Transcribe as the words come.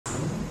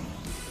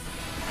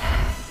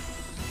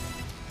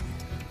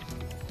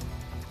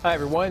Hi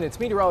everyone, it's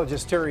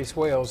meteorologist Terry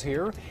Swales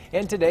here,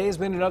 and today has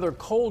been another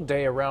cold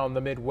day around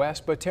the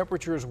Midwest, but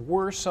temperatures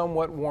were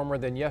somewhat warmer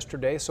than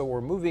yesterday, so we're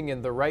moving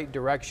in the right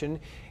direction,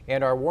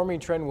 and our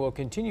warming trend will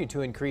continue to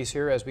increase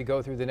here as we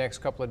go through the next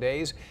couple of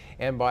days,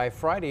 and by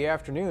Friday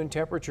afternoon,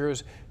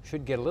 temperatures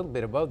should get a little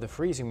bit above the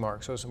freezing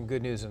mark, so some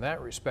good news in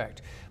that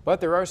respect. But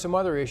there are some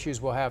other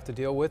issues we'll have to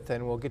deal with,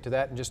 and we'll get to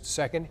that in just a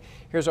second.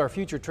 Here's our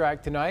future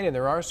track tonight, and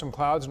there are some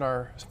clouds in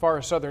our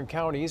far southern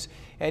counties,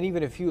 and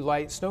even a few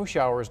light snow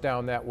showers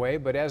down that way,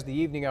 but as the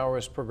evening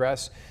hours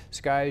progress,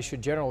 skies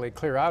should generally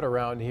clear out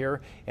around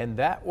here, and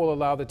that will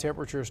allow the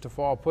temperatures to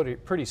fall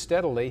pretty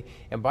steadily,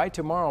 and by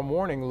tomorrow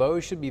morning,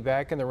 lows should be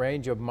back in the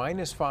range of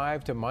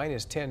 -5 to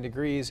 -10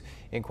 degrees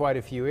in quite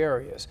a few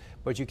areas.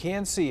 But you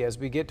can see as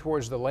we get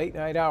towards the late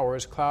night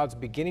hours, clouds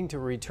beginning to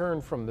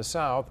return from the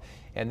south,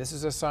 and this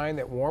is a sign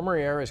that warmer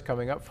air is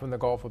coming up from the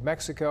Gulf of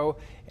Mexico,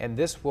 and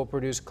this will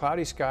produce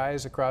cloudy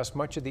skies across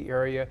much of the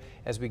area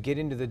as we get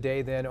into the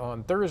day then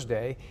on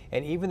Thursday,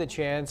 and even the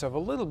chance of a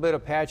little bit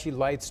of patchy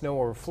light snow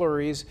or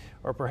flurries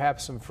or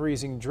perhaps some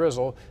freezing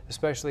drizzle,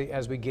 especially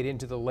as we get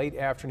into the late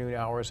afternoon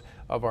hours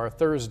of our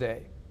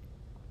Thursday.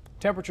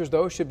 Temperatures,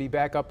 though, should be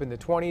back up in the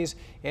 20s,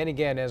 and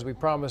again, as we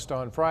promised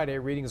on Friday,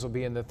 readings will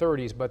be in the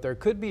 30s, but there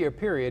could be a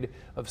period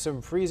of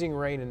some freezing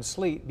rain and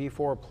sleet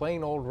before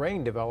plain old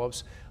rain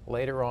develops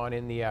later on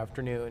in the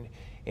afternoon.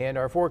 And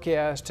our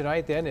forecast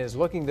tonight then is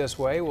looking this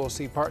way. We'll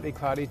see partly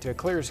cloudy to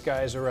clear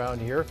skies around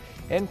here,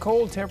 and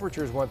cold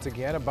temperatures once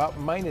again, about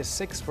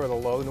 -6 for the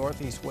low,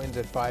 northeast winds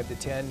at 5 to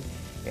 10.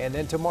 And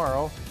then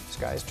tomorrow,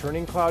 skies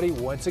turning cloudy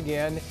once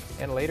again,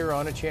 and later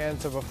on a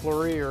chance of a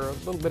flurry or a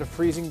little bit of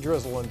freezing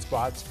drizzle in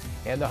spots,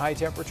 and the high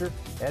temperature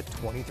at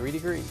 23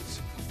 degrees.